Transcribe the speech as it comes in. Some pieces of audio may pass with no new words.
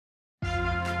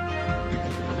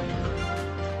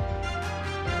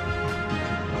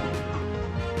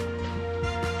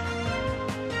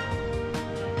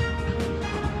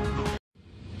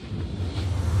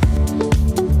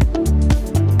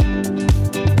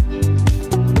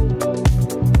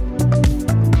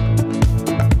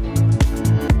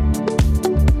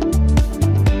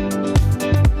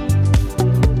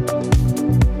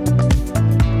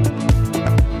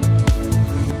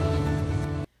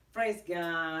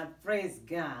praise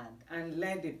God, and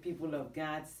let the people of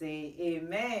God say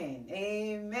amen,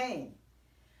 amen.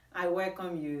 I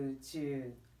welcome you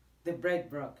to the Bread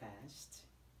Broadcast,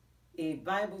 a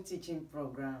Bible teaching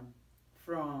program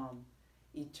from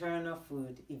Eternal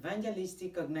Food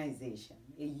Evangelistic Organization,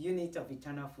 a unit of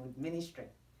Eternal Food Ministry.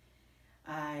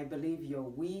 I believe your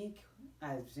week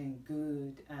has been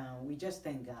good, and we just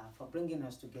thank God for bringing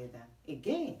us together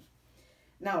again.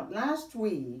 Now, last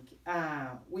week,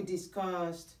 we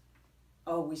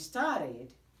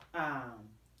started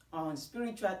on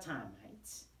spiritual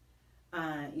termites.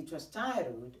 It was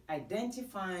titled,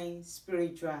 Identifying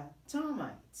Spiritual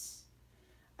Termites.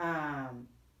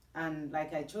 And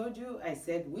like I told you, I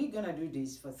said we're going to do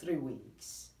this for 3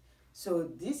 weeks. So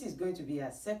this is going to be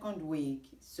our second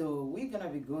week. So we're going to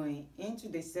be going into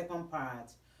the second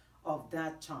part of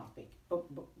that topic.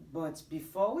 But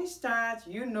before we start,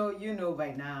 you know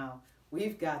by now,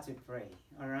 we've got to pray,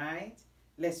 all right?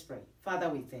 Let's pray. Father,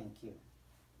 we thank you.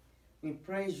 We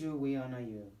praise you, we honor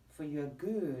you, for you are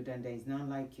good and there is none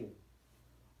like you.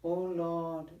 Oh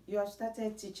Lord, you have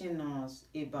started teaching us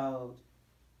about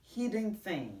hidden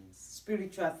things,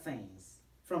 spiritual things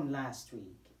from last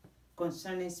week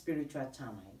concerning spiritual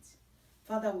termites.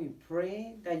 Father, we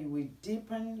pray that you will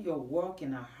deepen your work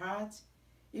in our hearts,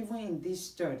 even in this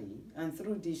study and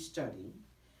through this study,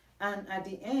 and at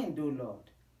the end, O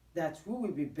Lord, that we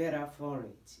will be better for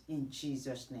it. In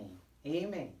Jesus' name,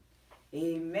 amen.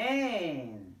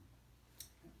 Amen.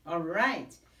 All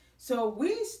right. So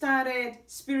we started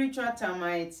spiritual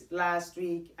termites last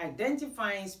week,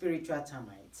 identifying spiritual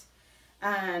termites.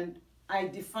 And I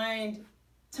defined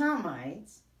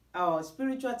termites, or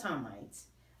spiritual termites,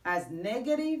 as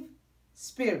negative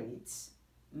spirits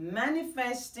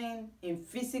manifesting in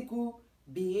physical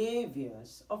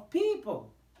behaviors of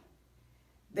people.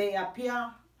 They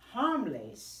appear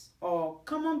harmless or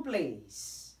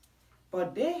commonplace,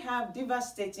 but they have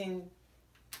devastating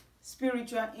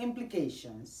spiritual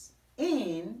implications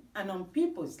in and on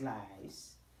people's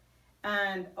lives.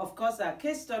 And of course, our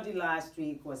case study last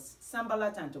week was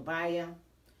Sanballat and Tobiah.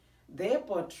 They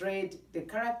portrayed the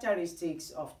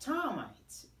characteristics of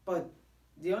termites, but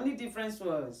the only difference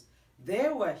was they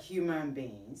were human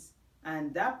beings,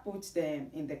 and that puts them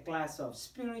in the class of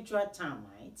spiritual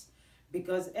termites,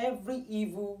 because every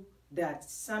evil that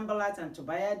Sanballat and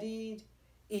Tobiah did,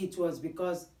 it was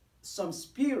because some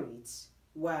spirits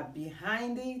were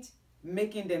behind it,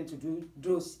 making them to do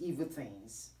those evil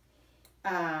things.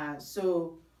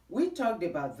 So we talked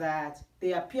about that.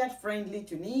 They appeared friendly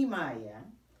to Nehemiah,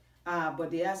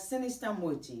 but they had sinister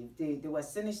motive. They were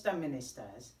sinister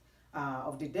ministers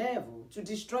of the devil to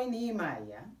destroy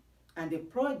Nehemiah and the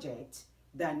project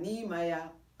that Nehemiah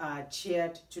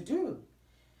cheered to do.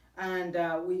 And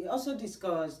we also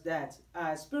discussed that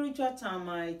spiritual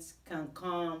termites can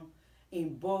come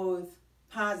in both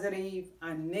positive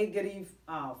and negative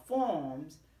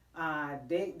forms.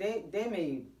 They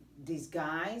may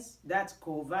disguise, that's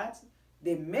covert.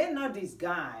 They may not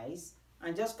disguise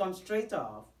and just come straight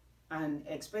off and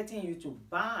expecting you to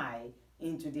buy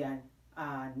into their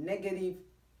negative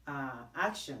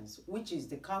actions, which is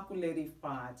the calculative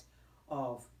part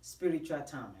of spiritual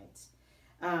termites.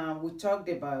 We talked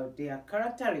about their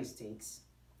characteristics,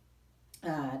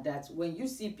 that when you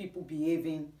see people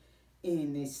behaving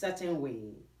in a certain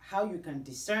way, how you can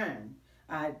discern.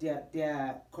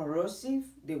 They're corrosive,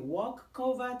 they walk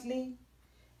covertly,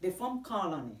 they form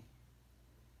colony,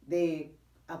 they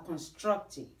are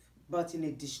constructive, but in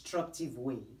a destructive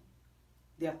way.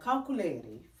 They are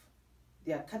calculative,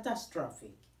 they are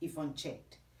catastrophic if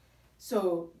unchecked.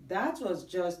 So that was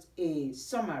just a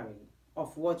summary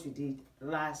of what we did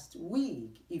last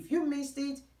week. If you missed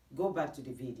it, go back to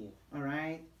the video, all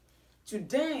right?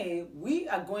 Today, we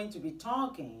are going to be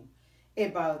talking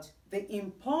about the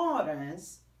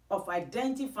importance of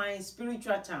identifying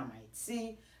spiritual termites.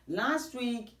 See, last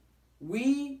week,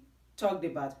 we talked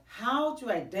about how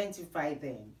to identify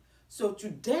them. So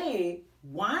today,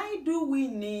 why do we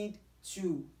need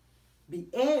to be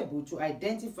able to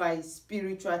identify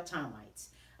spiritual termites?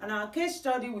 And our case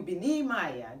study will be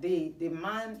Nehemiah, the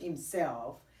man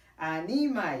himself.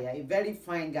 Nehemiah, a very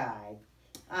fine guy.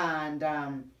 And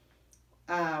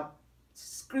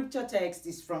scripture text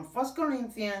is from 1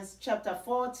 Corinthians chapter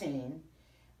 14.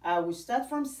 I will start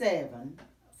from 7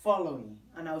 following,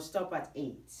 and I will stop at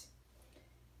 8.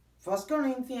 1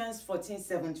 Corinthians 14,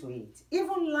 7 to 8.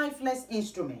 Even lifeless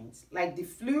instruments like the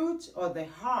flute or the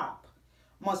harp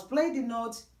must play the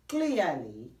notes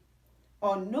clearly,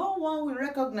 or no one will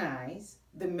recognize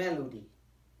the melody.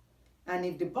 And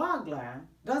if the bugler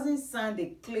doesn't sound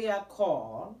a clear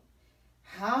call,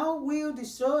 how will the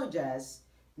soldiers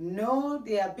No,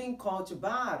 they are being called to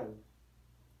battle.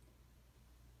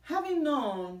 Having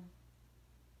known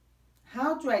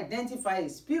how to identify a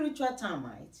spiritual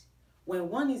termite when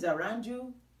one is around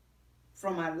you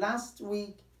from our last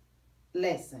week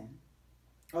lesson,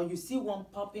 or you see one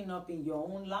popping up in your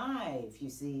own life, you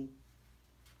see,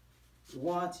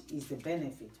 what is the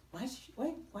benefit? Why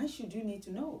should you need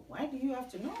to know? Why do you have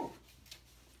to know?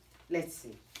 Let's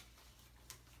see.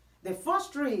 The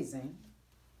first reason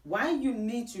why you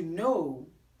need to know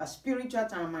a spiritual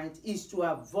termite is to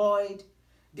avoid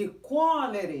the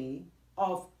quality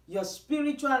of your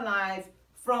spiritual life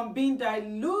from being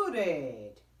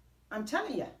diluted. I'm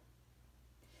telling you.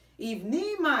 If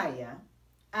Nehemiah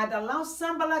had allowed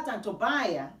Sanballat and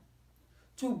Tobiah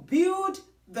to build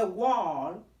the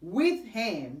wall with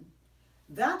him,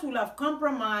 that would have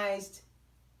compromised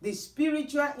the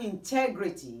spiritual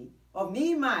integrity of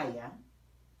Nehemiah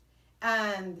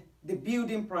and the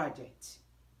building project.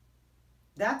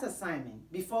 That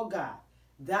assignment before God,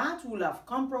 that would have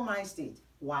compromised it.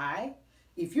 Why?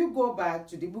 If you go back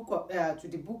to the book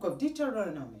of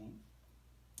Deuteronomy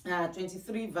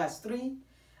 23 verse 3,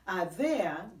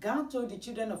 there God told the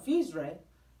children of Israel,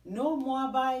 no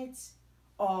Moabites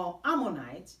or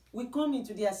Ammonites will come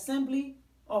into the assembly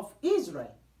of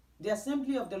Israel, the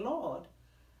assembly of the Lord,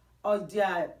 or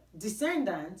their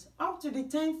descendants up to the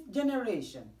 10th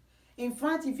generation. In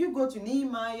fact, if you go to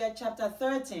Nehemiah chapter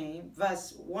 13,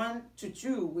 verse 1 to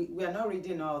 2, we are not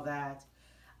reading all that.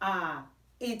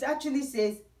 It actually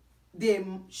says they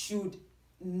should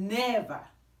never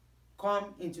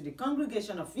come into the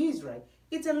congregation of Israel.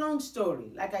 It's a long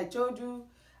story, like I told you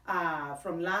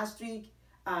from last week.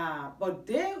 But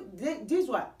these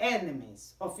were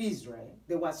enemies of Israel.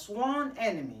 They were sworn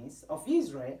enemies of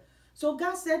Israel. So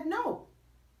God said, no,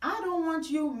 I don't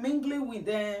want you mingling with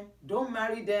them. Don't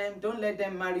marry them. Don't let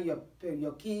them marry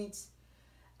your kids.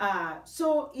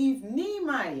 So if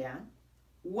Nehemiah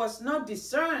was not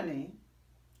discerning,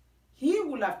 he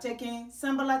would have taken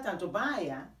Sanballat and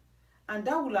Tobiah, and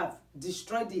that would have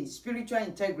destroyed the spiritual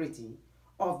integrity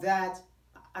of that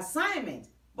assignment.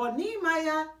 But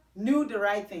Nehemiah knew the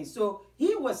right thing, so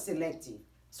he was selective.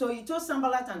 So he told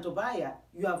Sanballat and Tobiah,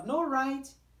 you have no right,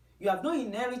 you have no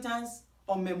inheritance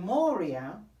or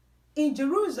memorial in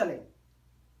Jerusalem.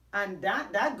 And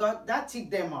that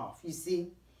ticked them off, you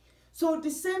see. So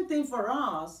the same thing for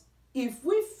us. If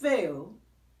we fail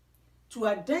to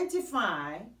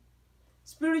identify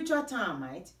spiritual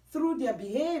termites through their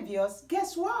behaviors,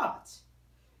 guess what?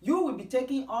 You will be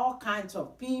taking all kinds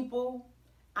of people,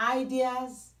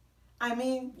 ideas. I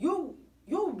mean, you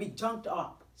will be junked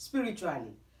up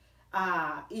spiritually.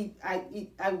 I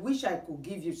wish I could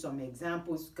give you some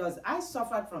examples because I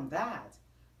suffered from that.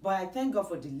 But I thank God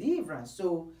for deliverance.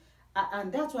 So,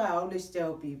 and that's why I always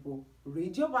tell people,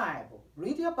 read your Bible.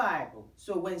 Read your Bible.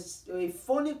 So when a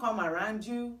phony come around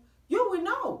you, you will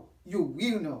know. You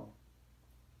will know.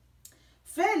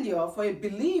 Failure for a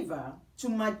believer to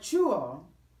mature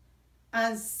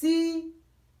and see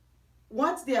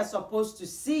what they are supposed to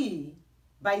see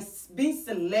by being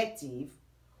selective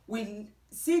will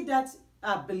see that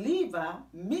a believer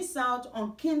miss out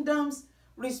on kingdom's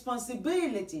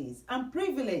responsibilities and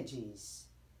privileges.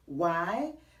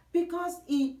 Why? Because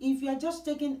if you are just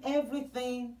taking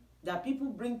everything that people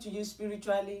bring to you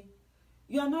spiritually,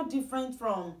 you are not different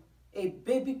from a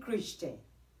baby Christian,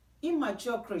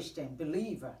 immature Christian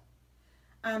believer.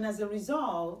 And as a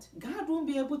result, God won't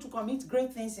be able to commit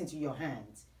great things into your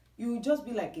hands. You will just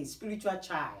be like a spiritual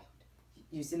child.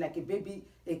 You see, like a baby,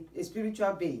 a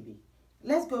spiritual baby.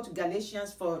 Let's go to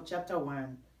Galatians 4, chapter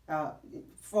 1,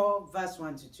 4, verse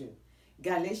 1 to 2.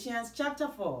 Galatians chapter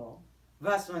 4,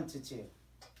 verse 1 to 2.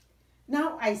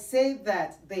 Now I say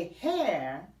that the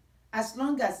heir, as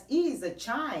long as he is a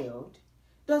child,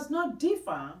 does not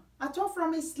differ at all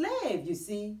from a slave, you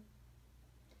see.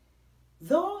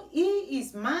 Though he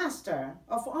is master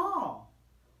of all,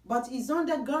 but is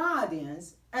under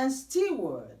guardians and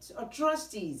stewards or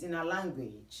trustees in our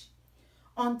language,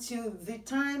 until the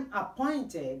time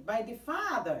appointed by the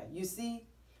Father. You see,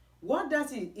 what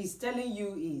that is telling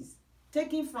you is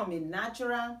taking from a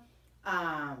natural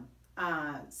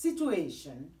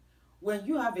situation when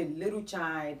you have a little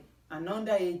child, an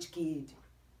underage kid,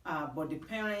 but the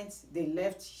parents, they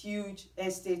left huge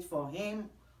estate for him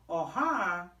or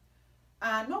her,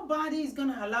 nobody is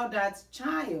going to allow that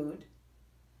child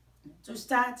to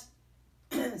start,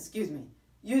 excuse me,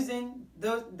 using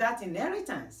that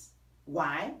inheritance.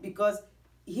 Why? Because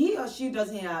he or she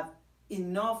doesn't have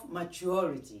enough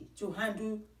maturity to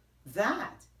handle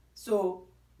that. So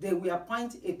they will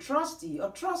appoint a trustee or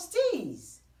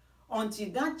trustees until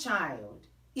that child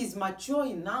is mature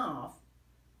enough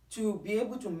to be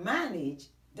able to manage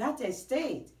that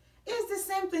estate. It's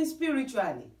the same thing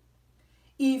spiritually.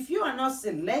 If you are not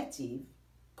selective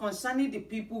concerning the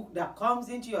people that comes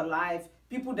into your life,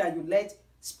 people that you let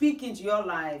speak into your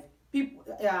life, people,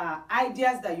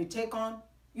 ideas that you take on,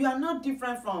 you are not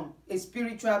different from a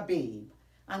spiritual babe.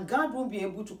 And God won't be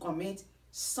able to commit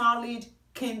solid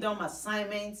kingdom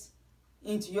assignments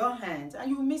into your hands, and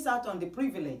you miss out on the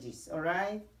privileges, all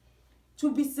right?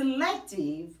 To be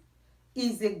selective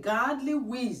is a godly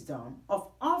wisdom of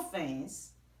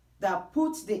offense that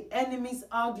puts the enemy's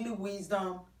ugly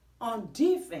wisdom on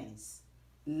defense.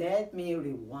 Let me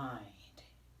rewind,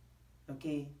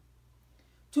 okay?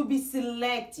 To be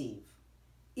selective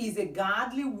is a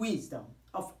godly wisdom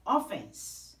of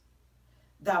offense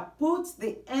that puts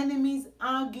the enemy's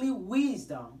ugly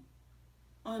wisdom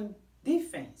on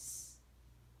defense.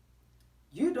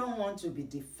 You don't want to be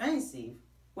defensive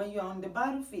when you're on the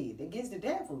battlefield against the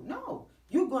devil. No,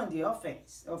 you go on the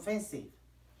offensive.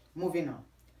 Moving on.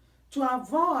 To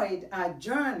avoid a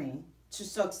journey to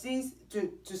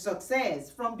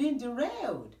success from being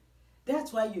derailed.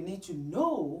 That's why you need to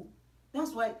know.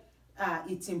 That's why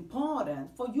it's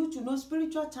important for you to know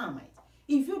spiritual termites.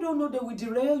 If you don't know, they will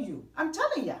derail you. I'm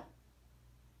telling you.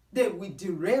 They will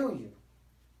derail you.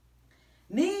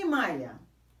 Nehemiah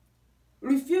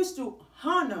refused to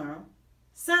honor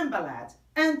Sanballat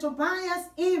and Tobiah's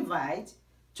invite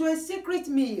to a secret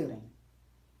meeting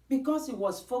because he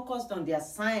was focused on the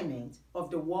assignment of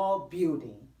the wall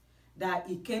building that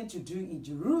he came to do in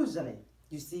Jerusalem.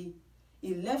 You see,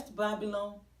 he left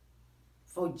Babylon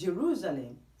for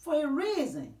Jerusalem for a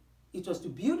reason. It was to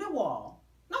build a wall,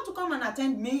 not to come and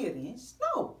attend meetings.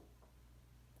 No.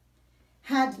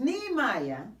 Had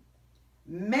Nehemiah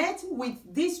met with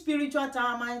these spiritual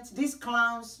termites, these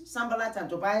clowns, Sanballat and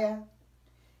Tobiah,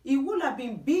 he would have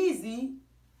been busy,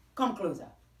 come closer,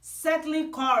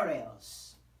 settling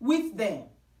quarrels with them.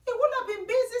 He would have been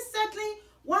busy settling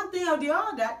one thing or the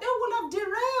other. They would have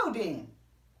derailed him.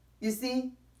 You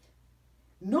see,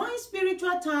 knowing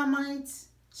spiritual termites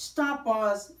stop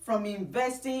us from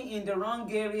investing in the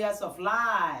wrong areas of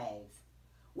life.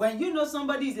 When you know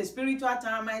somebody is a spiritual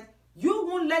termite, you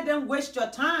won't let them waste your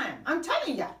time. I'm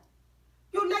telling you.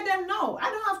 You let them know.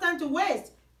 I don't have time to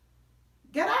waste.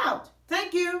 Get out.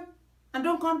 Thank you. And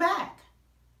don't come back.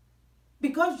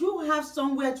 Because you have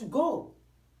somewhere to go.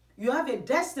 You have a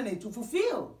destiny to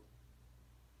fulfill.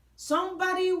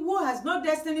 Somebody who has no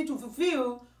destiny to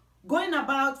fulfill, going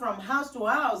about from house to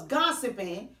house,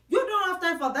 gossiping, you don't have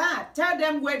time for that. Tell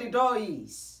them where the door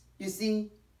is. You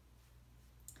see?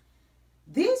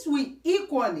 This will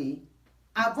equally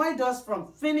avoid us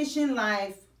from finishing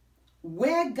life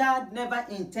where God never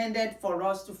intended for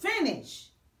us to finish,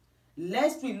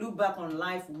 lest we look back on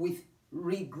life with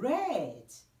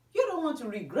regret. You don't want to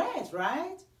regret,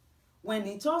 right? When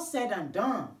it's all said and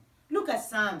done. Look at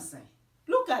Samson.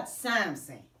 Look at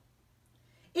Samson.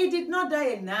 He did not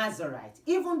die a Nazarite,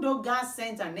 even though God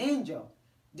sent an angel.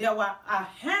 There were a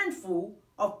handful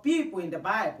of people in the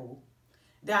Bible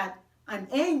that an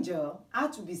angel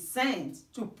had to be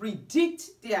sent to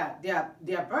predict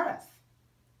their birth,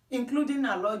 including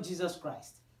our Lord Jesus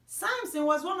Christ. Samson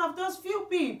was one of those few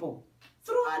people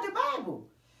throughout the Bible.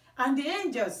 And the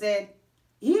angel said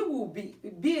he will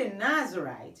be a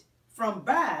Nazarite from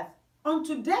birth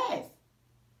unto death,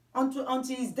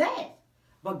 unto his death.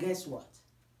 But guess what?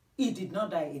 He did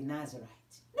not die a Nazarite.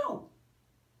 No.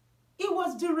 He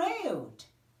was derailed.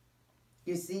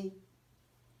 You see?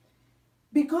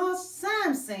 Because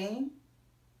Samson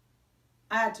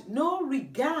had no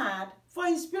regard for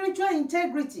his spiritual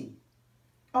integrity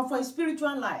or for his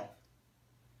spiritual life.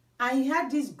 And he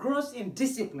had this gross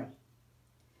indiscipline.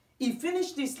 He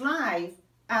finished his life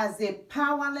as a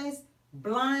powerless,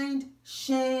 blind,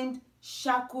 shamed,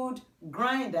 shackled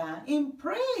grinder in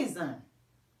prison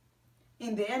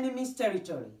in the enemy's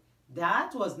territory.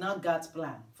 That was not God's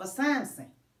plan for Samson.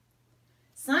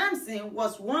 Samson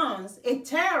was once a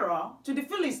terror to the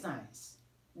Philistines,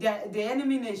 the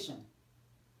enemy nation.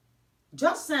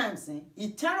 Just Samson,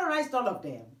 he terrorized all of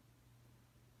them.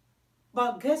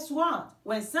 But guess what?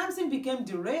 When Samson became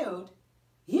derailed,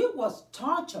 he was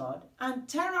tortured and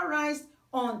terrorized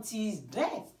until his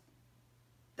death.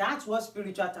 That's what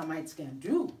spiritual termites can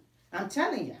do. I'm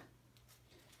telling you.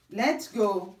 Let's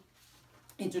go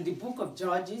into the book of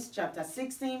Judges, chapter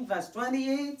 16, verse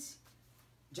 28.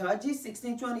 Judges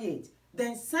 16:28.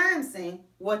 Then Samson,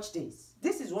 watch this.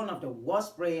 This is one of the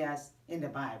worst prayers in the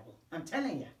Bible. I'm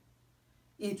telling you.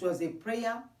 It was a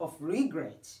prayer of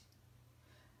regret.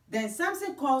 Then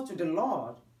Samson called to the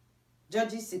Lord,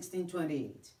 Judges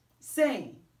 16:28,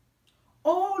 saying,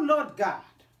 O Lord God,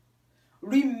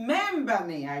 Remember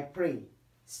me, I pray.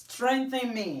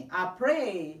 Strengthen me, I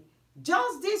pray,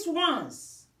 just this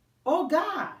once, O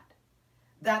God,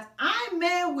 that I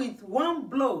may with one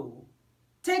blow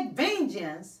take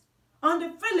vengeance on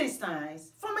the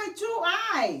Philistines for my 2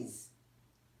 eyes.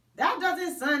 That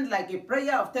doesn't sound like a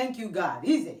prayer of thank you, God,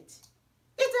 is it?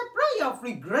 It's a prayer of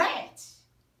regret.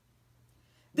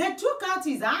 They took out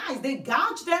his eyes. They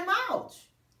gouged them out.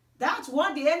 That's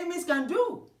what the enemies can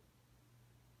do.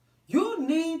 You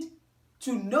need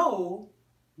to know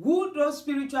who those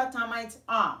spiritual termites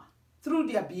are through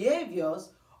their behaviors,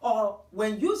 or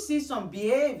when you see some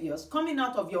behaviors coming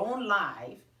out of your own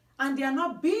life and they are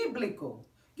not biblical.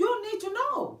 You need to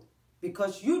know,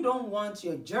 because you don't want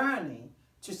your journey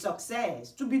to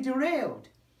success to be derailed.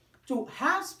 To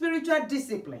have spiritual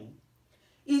discipline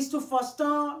is to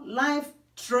forestall life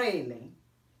trailing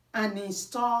and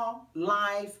install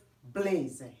life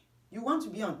blazing. You want to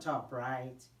be on top,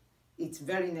 right? It's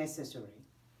very necessary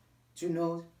to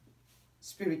know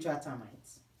spiritual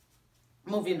termites.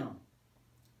 Moving on.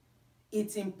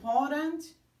 It's important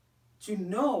to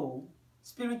know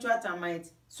spiritual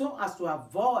termites so as to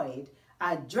avoid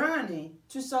a journey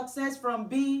to success from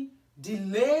being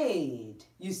delayed.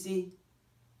 You see,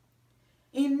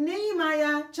 in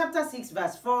Nehemiah chapter 6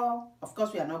 verse 4, of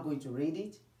course we are not going to read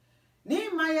it,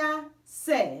 Nehemiah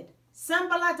said,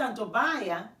 Sanballat and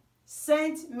Tobiah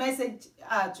sent message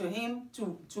to him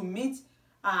to meet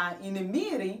in a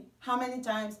meeting. How many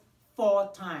times?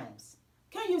 4 times.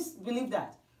 Can you believe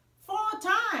that? 4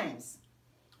 times.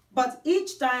 But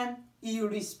each time he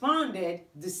responded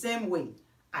the same way.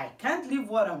 I can't leave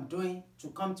what I'm doing to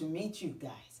come to meet you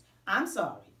guys. I'm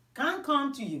sorry. Can't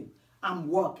come to you. I'm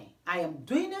working. I am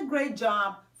doing a great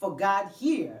job for God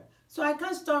here, so I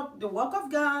can't stop the work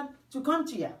of God to come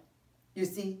to you. You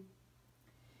see,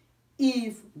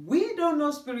 if we don't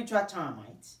know spiritual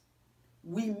termites,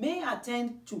 we may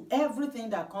attend to everything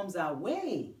that comes our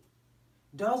way,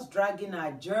 thus dragging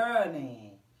our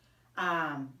journey.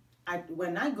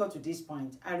 When I got to this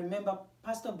point, I remember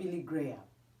Pastor Billy Graham.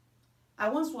 I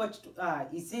once watched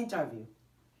his interview,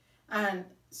 and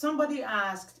somebody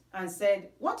asked and said,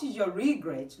 what is your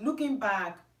regret looking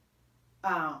back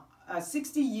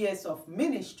 60 years of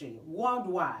ministry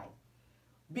worldwide?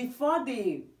 Before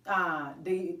the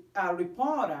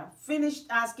reporter finished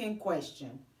asking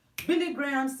question, Billy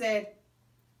Graham said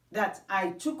that I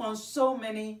took on so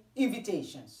many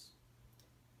invitations,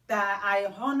 that I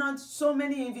honored so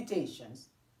many invitations,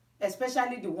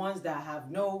 especially the ones that have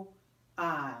no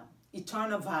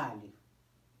eternal value.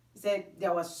 He said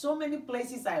there were so many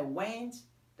places I went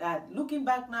that looking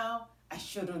back now, I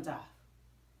shouldn't have.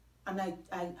 And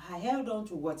I held on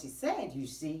to what he said, you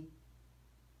see.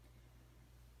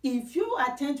 If you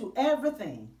attend to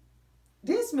everything,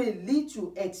 this may lead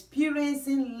to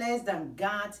experiencing less than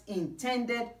God's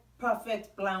intended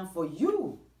perfect plan for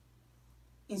you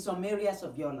in some areas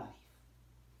of your life.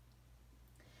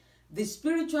 The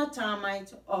spiritual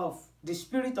termite of the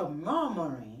spirit of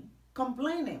murmuring,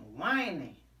 complaining,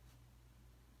 whining,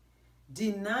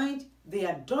 denied the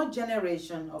adored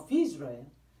generation of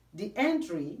Israel the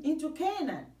entry into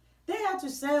Canaan. They had to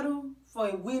settle for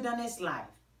a wilderness life.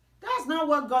 That's not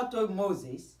what God told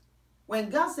Moses. When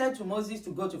God said to Moses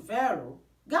to go to Pharaoh,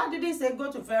 God didn't say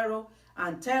go to Pharaoh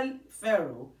and tell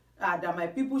Pharaoh that my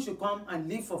people should come and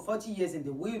live for 40 years in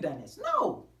the wilderness.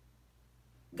 No.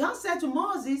 God said to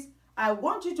Moses, I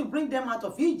want you to bring them out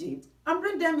of Egypt and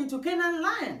bring them into Canaan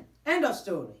land. End of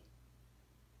story.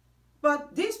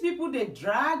 But these people, they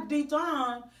dragged it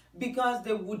on because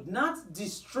they would not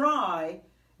destroy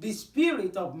the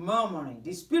spirit of murmuring,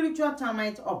 the spiritual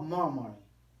termite of murmuring,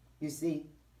 you see.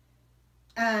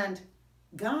 And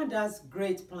God has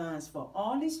great plans for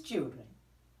all his children.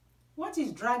 What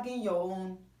is dragging your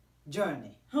own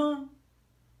journey?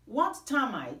 What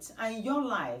termites are in your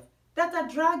life that are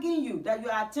dragging you, that you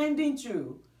are attending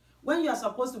to, when you are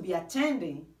supposed to be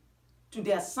attending to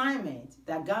the assignment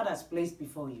that God has placed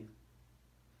before you?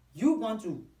 You want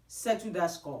to settle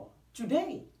that score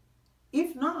today.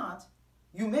 If not,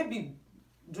 you may be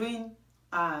doing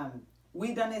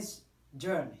wilderness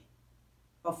journey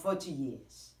of 40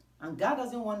 years. And God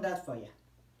doesn't want that for you.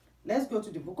 Let's go to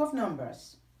the book of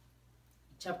Numbers,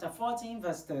 chapter 14,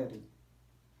 verse 30.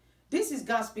 This is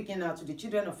God speaking out to the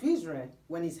children of Israel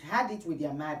when he's had it with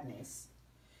their madness.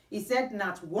 He said,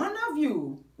 not one of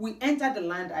you will enter the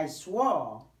land I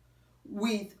swore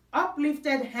with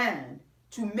uplifted hand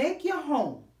to make your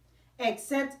home,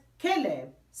 except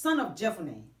Caleb, son of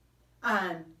Jephunneh,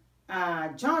 and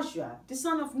Joshua, the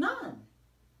son of Nun.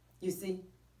 You see,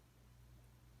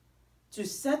 to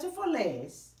settle for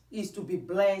less is to be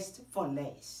blessed for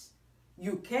less.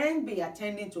 You can't be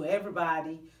attending to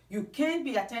everybody. You can't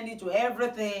be attending to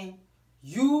everything.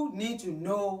 You need to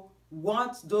know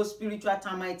what those spiritual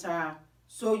termites are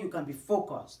so you can be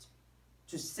focused.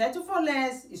 To settle for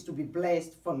less is to be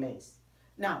blessed for less.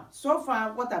 Now, so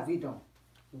far, what have we done?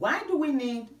 Why do we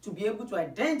need to be able to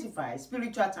identify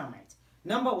spiritual termites?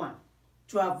 Number one,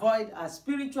 to avoid our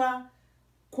spiritual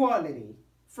quality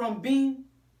from being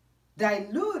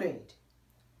diluted.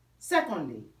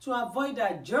 Secondly, to avoid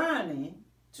our journey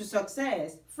to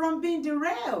success from being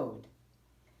derailed.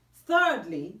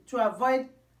 Thirdly, to avoid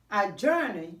our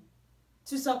journey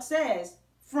to success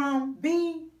from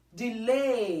being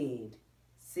delayed.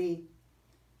 See?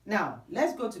 Now,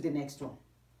 let's go to the next one.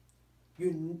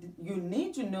 You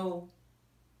need to know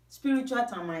spiritual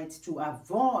termites to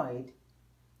avoid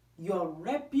your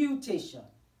reputation.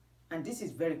 And this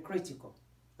is very critical,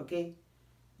 okay?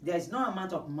 There is no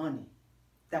amount of money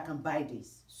that can buy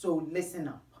this. So listen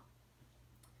up.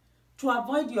 To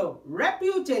avoid your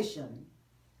reputation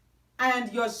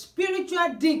and your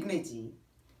spiritual dignity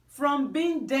from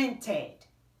being dented.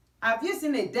 Have you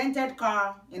seen a dented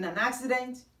car in an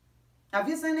accident? Have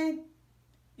you seen it?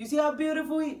 You see how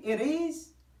beautiful it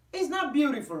is? It's not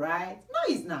beautiful, right?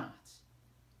 No, it's not.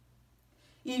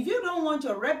 If you don't want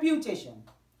your reputation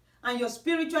and your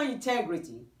spiritual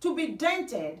integrity to be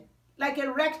dented like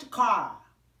a wrecked car,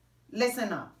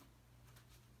 listen up.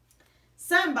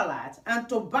 Sanballat and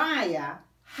Tobiah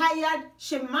hired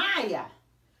Shemaiah.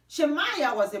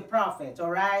 Shemaiah was a prophet, all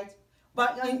right?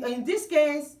 But in this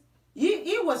case,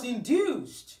 he was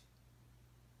induced.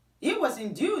 He was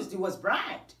induced, he was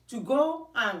bribed to go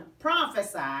and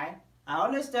prophesy. I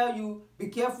always tell you, be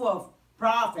careful of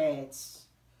prophets.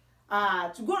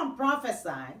 To go and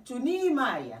prophesy to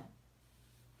Nehemiah.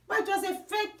 But it was a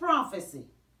fake prophecy.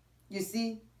 You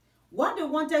see, what they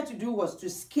wanted to do was to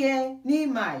scare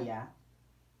Nehemiah.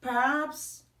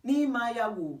 Perhaps Nehemiah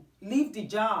will leave the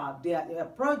job, the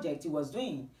project he was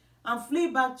doing, and flee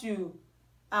back to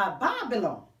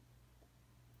Babylon.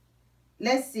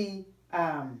 Let's see,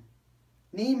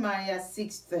 Nehemiah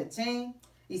 6:13.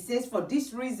 It says, for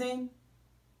this reason,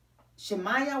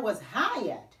 Shemaiah was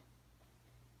hired,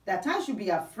 that I should be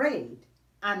afraid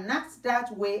and act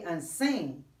that way and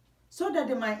sin, so that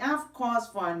they might have cause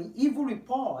for an evil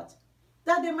report,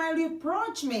 that they might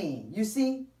reproach me. You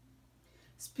see,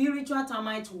 spiritual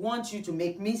termites want you to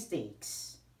make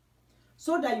mistakes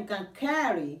so that you can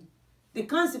carry the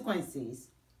consequences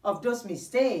of those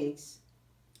mistakes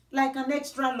like an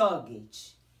extra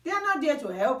luggage. They are not there to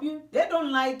help you. They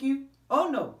don't like you. Oh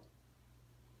no.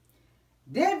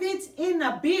 David's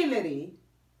inability,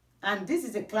 and this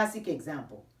is a classic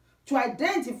example, to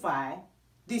identify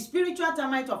the spiritual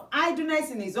termite of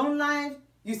idleness in his own life.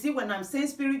 You see, when I'm saying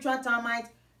spiritual termite,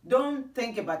 don't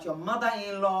think about your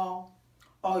mother-in-law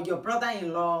or your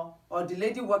brother-in-law or the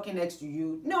lady working next to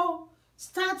you. No,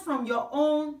 start from your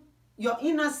own, your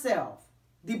inner self.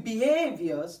 The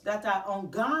behaviors that are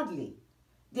ungodly,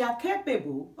 they are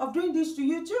capable of doing this to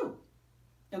you too.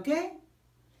 Okay?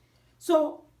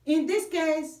 So, in this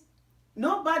case,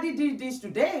 nobody did this to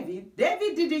David.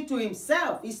 David did it to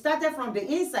himself. It started from the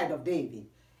inside of David.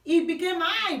 He became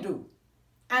idle.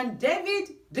 And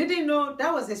David didn't know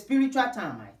that was a spiritual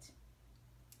termite.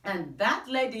 And that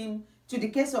led him to the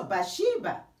case of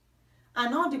Bathsheba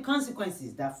and all the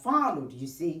consequences that followed, you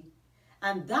see.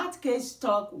 And that case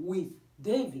stuck with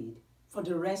David for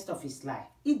the rest of his life.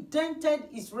 It dented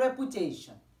his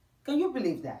reputation. Can you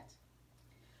believe that?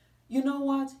 You know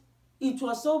what? It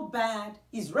was so bad,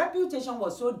 his reputation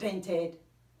was so dented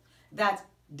that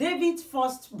David's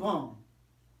firstborn,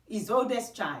 his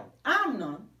oldest child,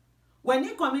 Amnon, when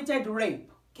he committed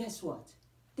rape, guess what?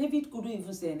 David couldn't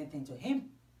even say anything to him.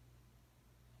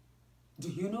 Do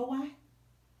you know why?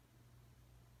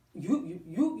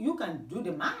 You can do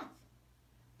the math.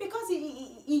 Because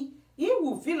he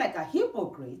will feel like a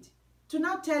hypocrite to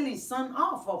not tell his son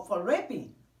off for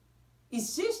raping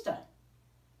his sister,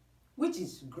 which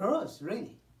is gross,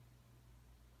 really.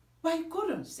 But he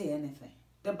couldn't say anything.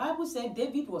 The Bible said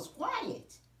David was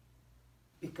quiet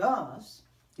because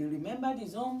he remembered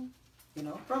his own,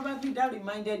 probably that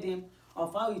reminded him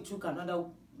of how he took another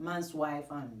man's wife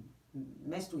and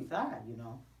messed with her,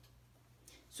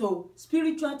 So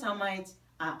spiritual termites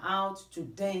are out to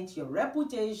dent your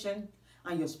reputation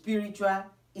and your spiritual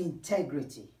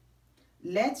integrity.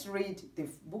 Let's read the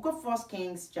book of 1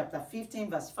 Kings chapter 15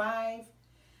 verse 5,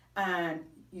 and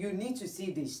you need to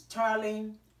see the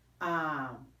sterling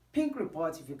pink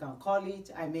report, if you can call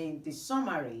it, the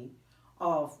summary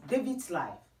of David's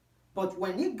life. But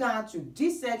when it got to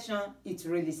this section, it's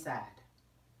really sad.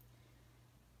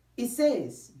 It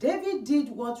says, David did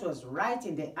what was right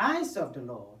in the eyes of the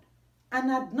Lord and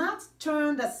had not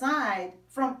turned aside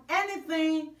from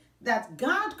anything that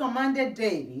God commanded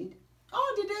David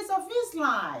all the days of his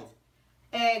life.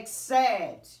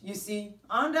 Except, you see,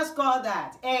 underscore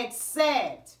that,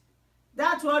 except.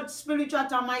 That's what spiritual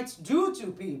termites do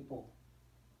to people,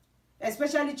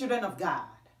 especially children of God.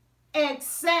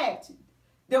 Except.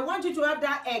 They want you to have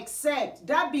that except,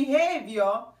 that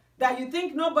behavior that you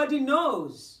think nobody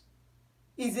knows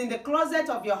is in the closet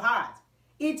of your heart.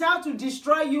 It's out to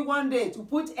destroy you one day, to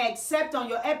put except on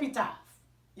your epitaph.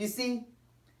 You see,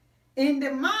 in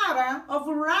the matter of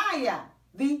Uriah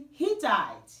the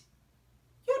Hittite,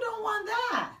 you don't want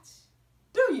that,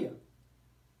 do you?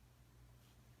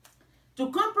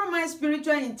 To compromise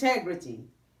spiritual integrity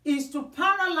is to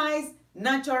paralyze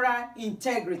natural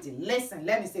integrity. Listen,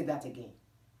 let me say that again.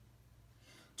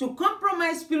 To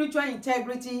compromise spiritual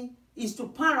integrity is to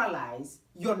paralyze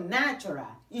your natural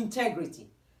integrity.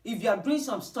 If you are doing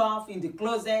some stuff in the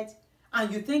closet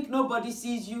and you think nobody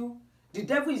sees you, the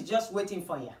devil is just waiting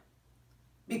for you.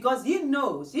 Because he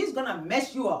knows he's going to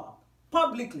mess you up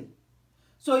publicly.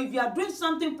 So if you are doing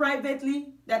something privately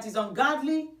that is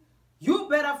ungodly, you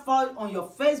better fall on your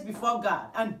face before God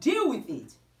and deal with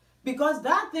it. Because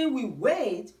that thing will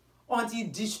wait until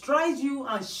it destroys you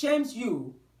and shames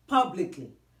you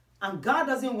publicly. And God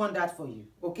doesn't want that for you,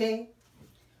 okay?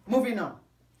 Moving on.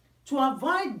 To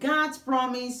avoid God's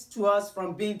promise to us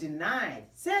from being denied.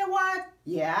 Say what?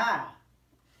 Yeah.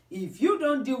 If you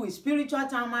don't deal with spiritual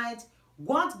termites,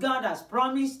 what God has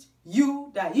promised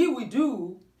you that he will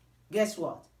do, guess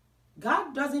what?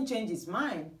 God doesn't change his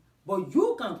mind, but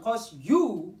you can cause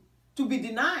you to be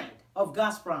denied of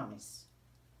God's promise.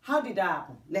 How did that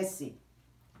happen? Let's see.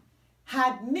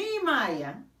 Had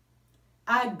Nehemiah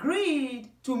agreed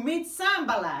to meet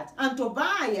Sanballat and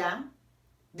Tobiah,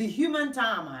 the human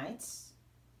termites,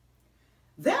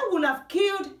 they would have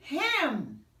killed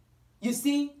him, you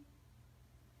see.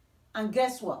 And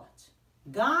guess what?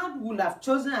 God would have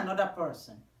chosen another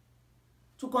person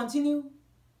to continue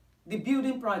the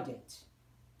building project.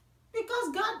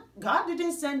 Because God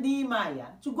didn't send Nehemiah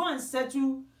to go and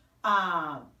settle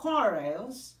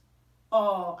quarrels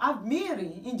or have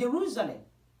meeting in Jerusalem.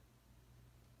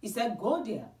 He said, go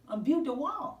there and build the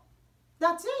wall.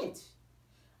 That's it.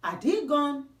 Had he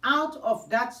gone out of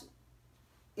that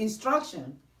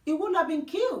instruction, he would have been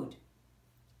killed.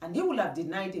 And he would have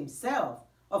denied himself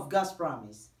of God's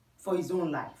promise for his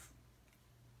own life.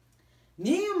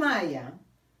 Nehemiah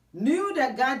knew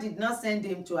that God did not send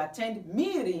him to attend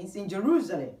meetings in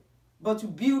Jerusalem, but to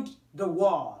build the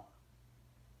wall.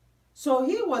 So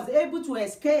he was able to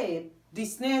escape the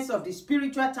snares of the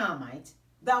spiritual termite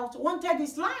that wanted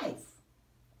his life.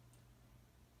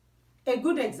 A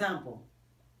good example.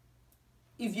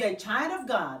 If you're a child of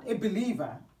God, a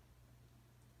believer,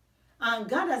 and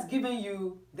God has given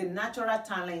you the natural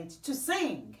talent to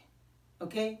sing,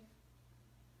 okay?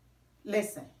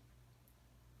 Listen.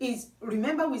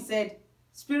 Remember we said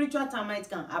spiritual termites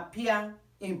can appear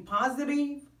in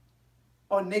positive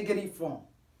or negative form.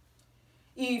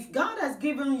 If God has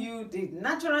given you the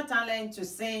natural talent to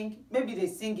sing, maybe they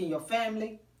sing in your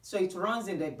family, so it runs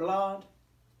in their blood,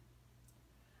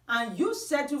 and you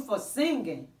settle for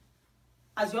singing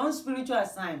as your own spiritual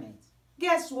assignment,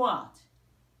 guess what?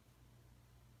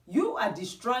 You are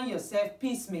destroying yourself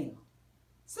piecemeal.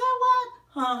 Say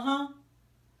what?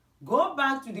 Go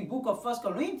back to the book of 1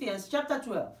 Corinthians chapter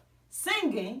 12.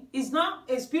 Singing is not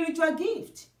a spiritual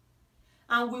gift.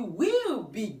 And we will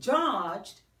be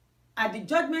judged at the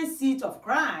judgment seat of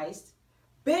Christ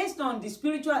based on the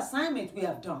spiritual assignment we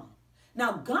have done.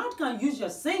 Now, God can use your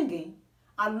singing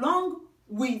along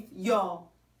with your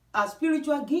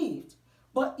spiritual gift.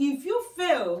 But if you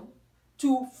fail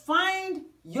to find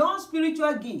your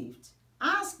spiritual gift,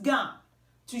 ask God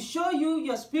to show you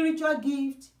your spiritual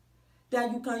gift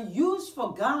that you can use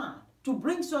for God to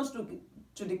bring souls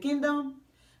to the kingdom,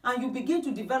 and you begin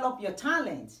to develop your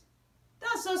talent.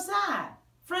 That's so sad.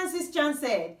 Francis Chan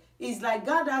said, it's like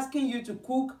God asking you to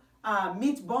cook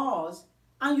meatballs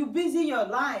and you busy your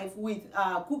life with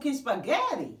cooking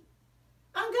spaghetti. And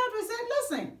God will say,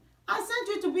 listen, I sent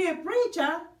you to be a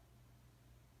preacher,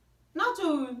 not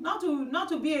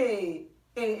to be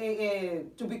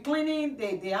to be cleaning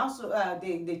the house,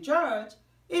 the church.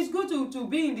 It's good to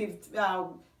be in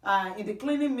the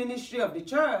cleaning ministry of the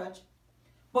church,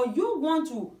 but you want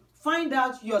to find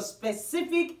out your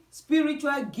specific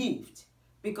spiritual gift,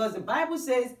 because the Bible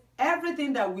says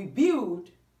everything that we build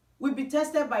will be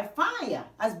tested by fire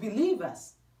as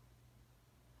believers.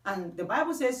 And the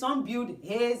Bible says some build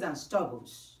hays and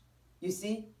stubbles. You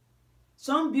see,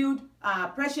 some build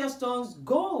precious stones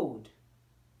gold.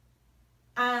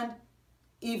 And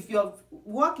if your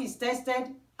work is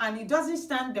tested and it doesn't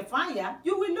stand the fire,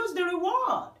 you will lose the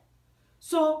reward.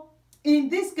 So in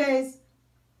this case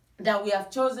that we have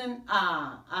chosen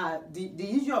the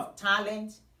issue of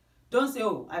talent, don't say,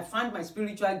 oh, I found my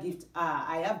spiritual gift,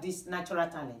 I have this natural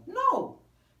talent. No,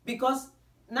 because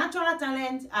natural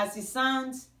talent, as it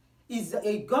sounds, is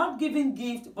a God-given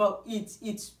gift, but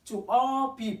it's to all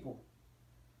people.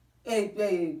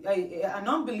 An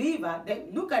unbeliever,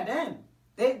 look at them.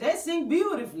 They sing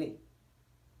beautifully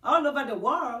all over the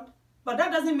world, but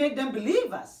that doesn't make them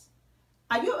believers.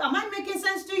 Am I making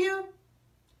sense to you?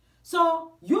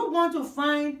 So you want to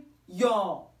find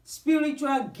your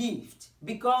spiritual gift,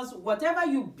 because whatever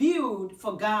you build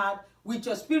for God with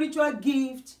your spiritual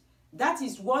gift, that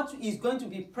is what is going to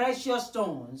be precious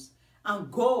stones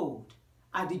and gold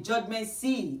at the judgment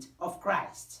seat of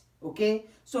Christ. Okay?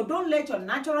 So don't let your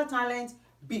natural talent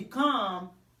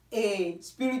become a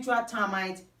spiritual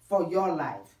termite for your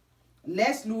life.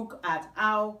 Let's look at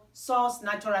how Saul's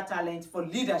natural talent for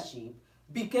leadership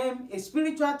became a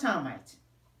spiritual termite.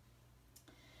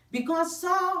 Because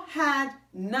Saul had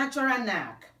natural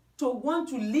knack to want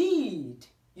to lead,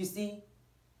 you see,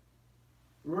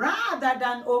 rather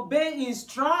than obey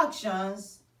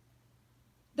instructions,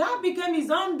 that became his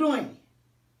undoing.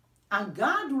 And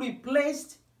God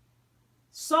replaced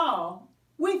Saul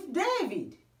with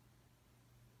David.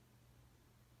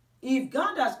 If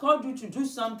God has called you to do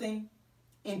something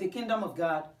in the kingdom of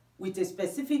God with a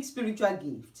specific spiritual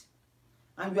gift,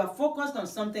 and you are focused on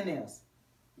something else,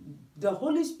 the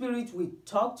Holy Spirit will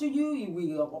talk to you, it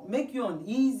will make you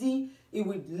uneasy, it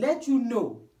will let you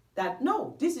know that,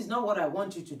 no, this is not what I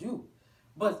want you to do.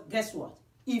 But guess what?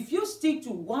 If you stick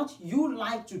to what you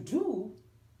like to do,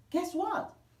 guess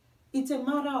what? It's a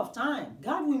matter of time.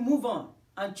 God will move on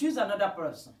and choose another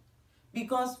person.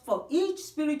 Because for each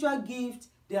spiritual gift,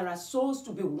 there are souls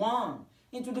to be won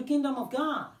into the kingdom of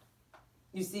God.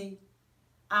 You see,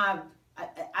 I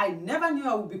never knew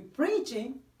I would be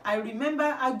preaching. I remember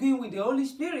arguing with the Holy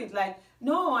Spirit, like,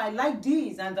 no, I like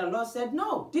this. And the Lord said,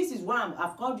 no, this is what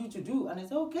I've called you to do. And I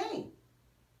said, okay.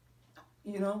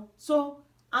 You know, so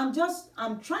I'm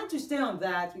trying to stay on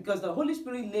that because the Holy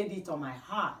Spirit laid it on my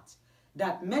heart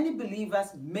that many believers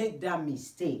make that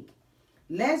mistake.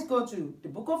 Let's go to the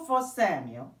book of 1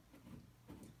 Samuel,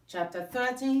 chapter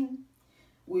 13.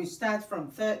 We'll start from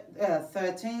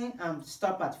 13 and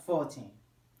stop at 14.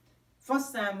 1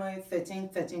 Samuel 13,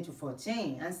 13 to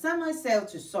 14. And Samuel said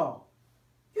to Saul,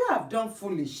 you have done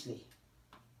foolishly.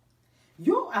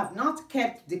 You have not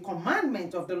kept the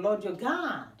commandment of the Lord your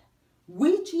God,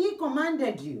 which he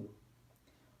commanded you.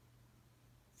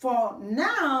 For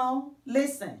now,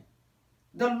 listen,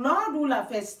 the Lord will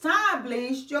have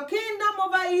established your kingdom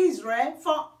over Israel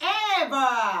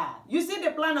forever. You see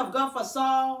the plan of God for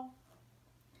Saul?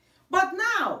 But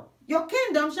now, your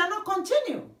kingdom shall not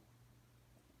continue.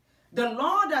 The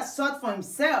Lord has sought for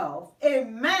himself a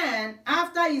man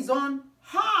after his own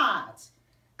heart,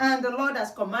 and the Lord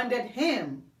has commanded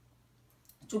him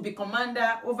to be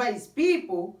commander over his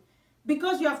people,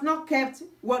 because you have not kept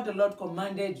what the Lord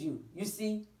commanded you. You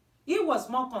see, he was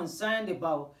more concerned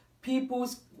about people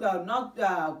not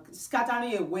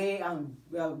scattering away and,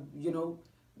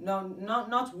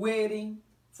 not waiting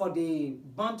for the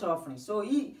burnt offering. So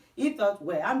he thought,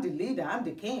 well, I'm the leader, I'm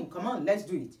the king, come on, let's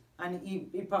do it. And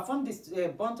he performed this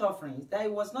burnt offerings that he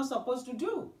was not supposed to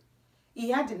do. He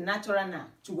had the natural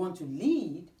knack to want to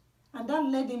lead, and that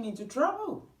led him into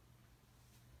trouble.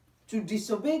 To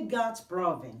disobey God's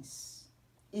province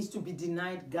is to be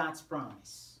denied God's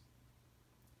promise.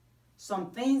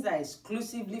 Some things are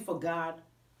exclusively for God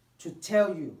to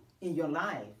tell you in your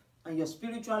life, and your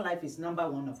spiritual life is number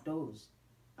one of those,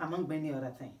 among many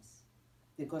other things.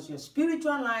 Because your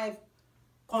spiritual life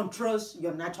controls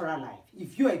your natural life,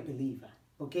 if you're a believer,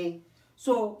 okay?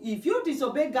 So if you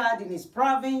disobey God in his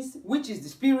province, which is the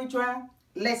spiritual,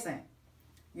 listen,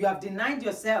 you have denied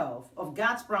yourself of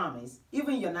God's promise,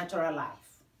 even your natural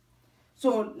life.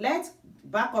 So let's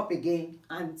back up again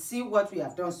and see what we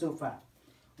have done so far.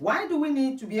 Why do we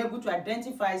need to be able to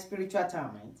identify spiritual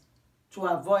termites? To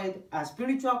avoid our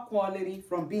spiritual quality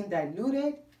from being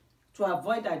diluted, to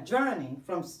avoid our journey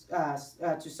from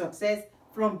to success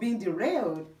from being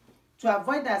derailed, to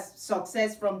avoid our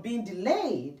success from being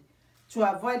delayed, to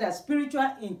avoid our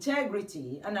spiritual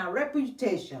integrity and our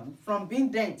reputation from being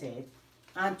dented,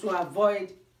 and to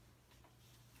avoid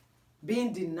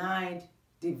being denied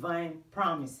divine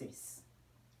promises.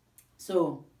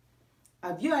 So,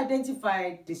 have you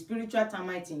identified the spiritual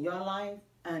termites in your life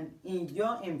and in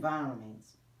your environment?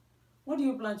 What do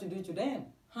you plan to do to them?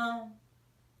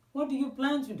 What do you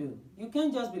plan to do? You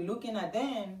can't just be looking at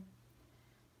them.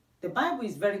 The Bible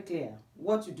is very clear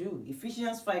what to do.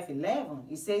 Ephesians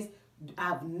 5:11, it says,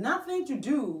 have nothing to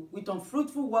do with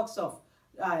unfruitful works of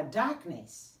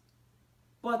darkness,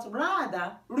 but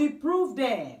rather reprove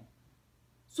them.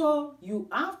 So you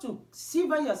have to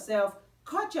sever yourself,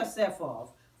 cut yourself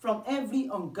off from every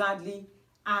ungodly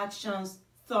actions,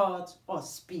 thought, or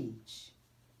speech.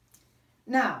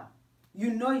 Now,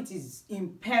 you know it is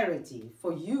imperative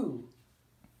for you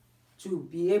to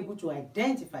be able to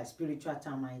identify spiritual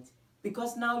termites,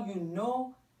 because now you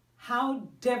know how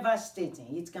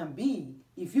devastating it can be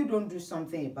if you don't do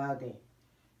something about it.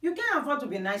 You can't afford to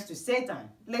be nice to Satan.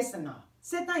 Listen now,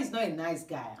 Satan is not a nice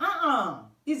guy.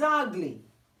 He's ugly.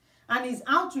 And he's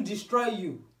out to destroy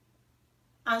you.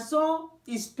 And so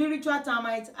his spiritual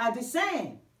termites are the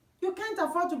same. You can't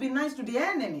afford to be nice to the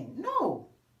enemy. No.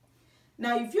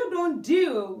 Now, if you don't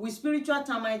deal with spiritual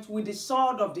termites with the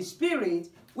sword of the Spirit,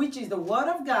 which is the Word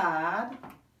of God,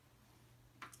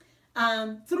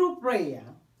 and through prayer,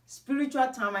 spiritual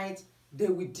termites, they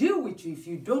will deal with you if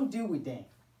you don't deal with them.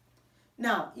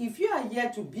 Now, if you are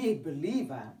here to be a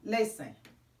believer, listen,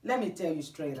 let me tell you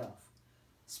straight off.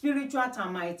 Spiritual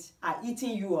termites are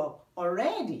eating you up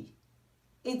already.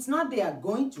 It's not they are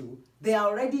going to, they are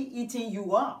already eating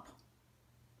you up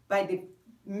by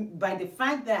the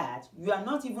fact that you are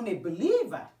not even a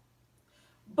believer.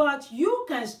 But you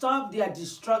can stop their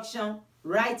destruction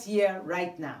right here,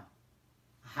 right now.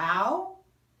 How?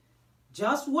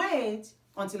 Just wait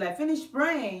until I finish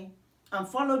praying and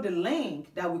follow the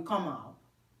link that will come up.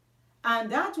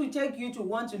 And that will take you to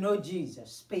Want to Know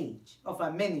Jesus page of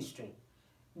our ministry.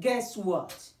 Guess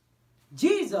what?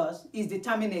 Jesus is the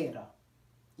terminator.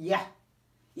 Yeah.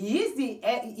 He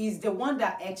is the one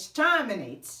that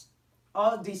exterminates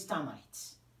all these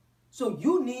termites. So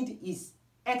you need his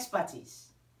expertise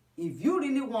if you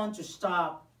really want to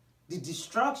stop the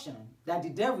destruction that the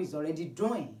devil is already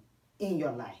doing in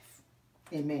your life.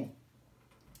 Amen.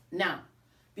 Now,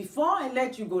 before I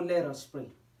let you go, let us pray.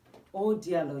 Oh,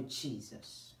 dear Lord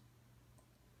Jesus,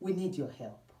 we need your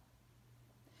help.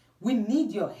 We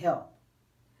need your help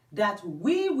that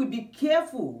we will be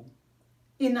careful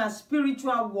in our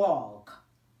spiritual walk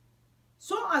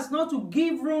so as not to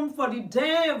give room for the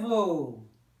devil,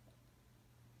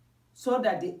 so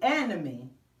that the enemy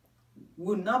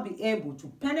will not be able to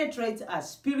penetrate our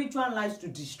spiritual lives to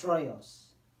destroy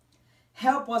us.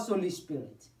 Help us, Holy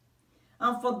Spirit.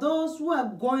 And for those who are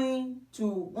going to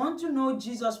Want to Know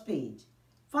Jesus page,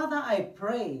 Father, I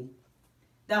pray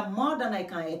that more than I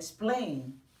can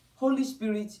explain, Holy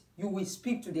Spirit, you will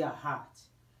speak to their heart.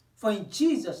 For in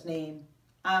Jesus' name,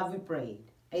 I have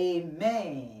prayed.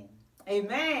 Amen.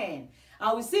 Amen.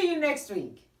 I will see you next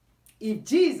week if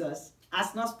Jesus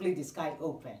has not split the sky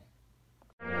open.